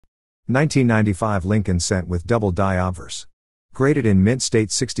1995 Lincoln Cent with double die obverse. Graded in mint state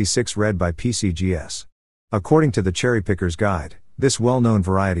 66 red by PCGS. According to the Cherry Picker's Guide, this well-known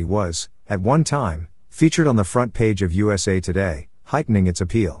variety was, at one time, featured on the front page of USA Today, heightening its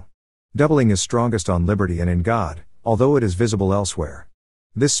appeal. Doubling is strongest on Liberty and in God, although it is visible elsewhere.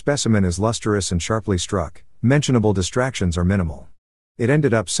 This specimen is lustrous and sharply struck, mentionable distractions are minimal. It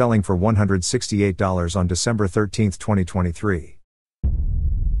ended up selling for $168 on December 13, 2023.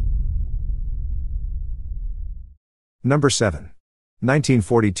 Number 7.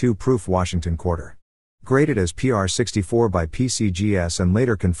 1942 Proof Washington Quarter. Graded as PR64 by PCGS and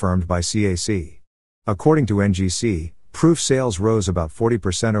later confirmed by CAC. According to NGC, proof sales rose about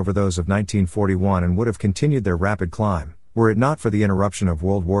 40% over those of 1941 and would have continued their rapid climb, were it not for the interruption of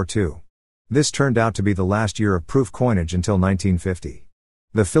World War II. This turned out to be the last year of proof coinage until 1950.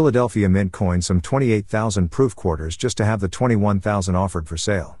 The Philadelphia Mint coined some 28,000 proof quarters just to have the 21,000 offered for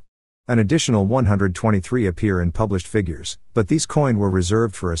sale. An additional 123 appear in published figures, but these coin were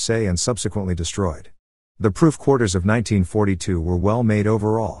reserved for assay and subsequently destroyed. The proof quarters of 1942 were well made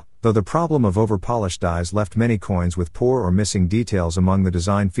overall, though the problem of over-polished dies left many coins with poor or missing details among the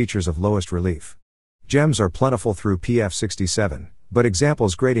design features of lowest relief. Gems are plentiful through PF67, but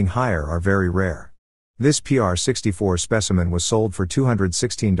examples grading higher are very rare. This PR64 specimen was sold for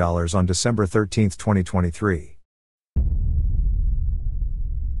 $216 on December 13, 2023.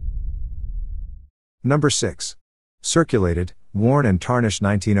 Number 6. Circulated, worn and tarnished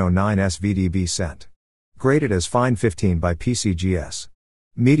 1909 SVDB cent. Graded as fine 15 by PCGS.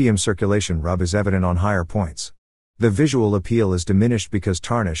 Medium circulation rub is evident on higher points. The visual appeal is diminished because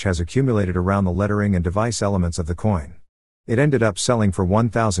tarnish has accumulated around the lettering and device elements of the coin. It ended up selling for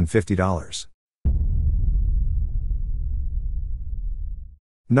 $1,050.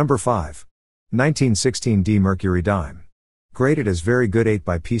 Number 5. 1916 D Mercury Dime. Graded as very good 8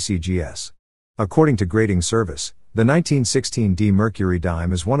 by PCGS. According to Grading Service, the 1916 D Mercury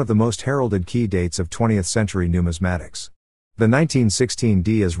dime is one of the most heralded key dates of 20th century numismatics. The 1916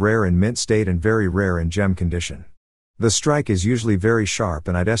 D is rare in mint state and very rare in gem condition. The strike is usually very sharp,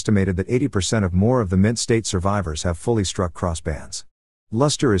 and I'd estimated that 80% of more of the mint state survivors have fully struck crossbands.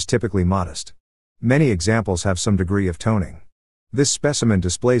 Luster is typically modest. Many examples have some degree of toning. This specimen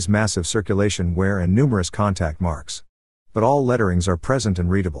displays massive circulation wear and numerous contact marks. But all letterings are present and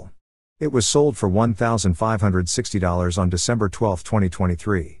readable. It was sold for $1,560 on December 12,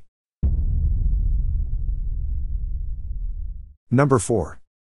 2023. Number 4.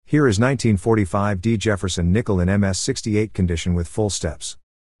 Here is 1945 D Jefferson nickel in MS68 condition with full steps.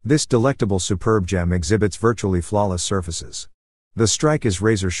 This delectable superb gem exhibits virtually flawless surfaces. The strike is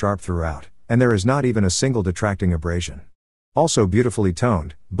razor sharp throughout, and there is not even a single detracting abrasion. Also beautifully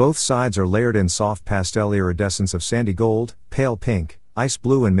toned, both sides are layered in soft pastel iridescence of sandy gold, pale pink, ice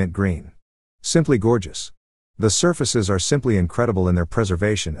blue and mint green. Simply gorgeous. The surfaces are simply incredible in their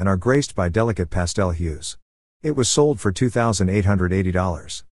preservation and are graced by delicate pastel hues. It was sold for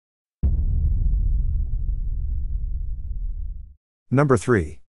 $2,880. Number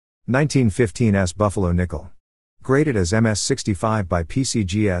 3. 1915 S Buffalo Nickel. Graded as MS65 by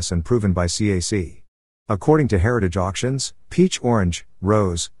PCGS and proven by CAC. According to Heritage Auctions, peach orange,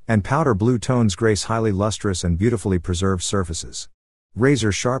 rose, and powder blue tones grace highly lustrous and beautifully preserved surfaces.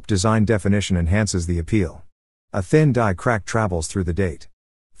 Razor sharp design definition enhances the appeal. A thin die crack travels through the date.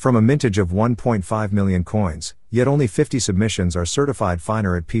 From a mintage of 1.5 million coins, yet only 50 submissions are certified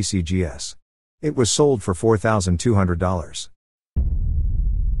finer at PCGS. It was sold for $4,200.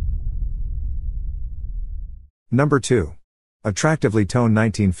 Number 2. Attractively toned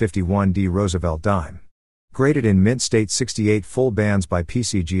 1951 D Roosevelt dime. Graded in mint state 68 full bands by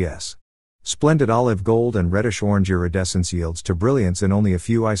PCGS. Splendid olive gold and reddish-orange iridescence yields to brilliance in only a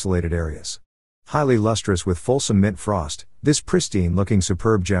few isolated areas. Highly lustrous with fulsome mint frost, this pristine-looking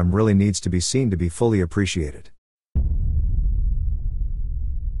superb gem really needs to be seen to be fully appreciated.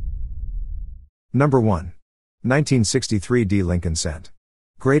 Number 1. 1963 D Lincoln Cent.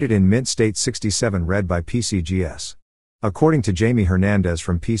 Graded in mint state 67 red by PCGS. According to Jamie Hernandez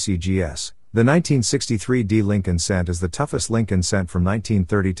from PCGS, the 1963 D Lincoln Cent is the toughest Lincoln Cent from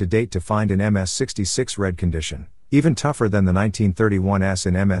 1930 to date to find in MS66 red condition, even tougher than the 1931 S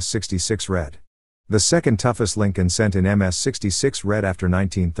in MS66 red. The second toughest Lincoln Cent in MS66 red after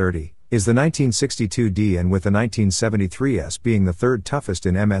 1930 is the 1962 D, and with the 1973 S being the third toughest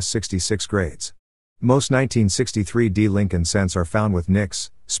in MS66 grades. Most 1963 D Lincoln Cents are found with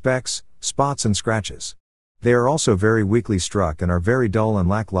nicks, specks, spots and scratches. They are also very weakly struck and are very dull and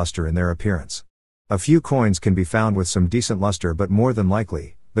lackluster in their appearance. A few coins can be found with some decent luster, but more than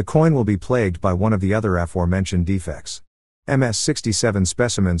likely, the coin will be plagued by one of the other aforementioned defects. MS-67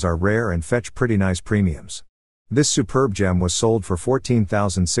 specimens are rare and fetch pretty nice premiums. This superb gem was sold for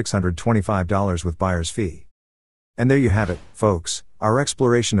 $14,625 with buyer's fee. And there you have it, folks, our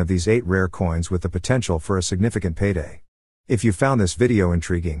exploration of these 8 rare coins with the potential for a significant payday. If you found this video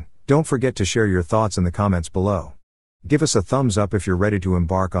intriguing, don't forget to share your thoughts in the comments below. Give us a thumbs up if you're ready to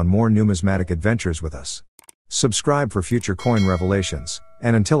embark on more numismatic adventures with us. Subscribe for future coin revelations,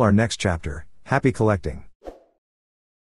 and until our next chapter, happy collecting.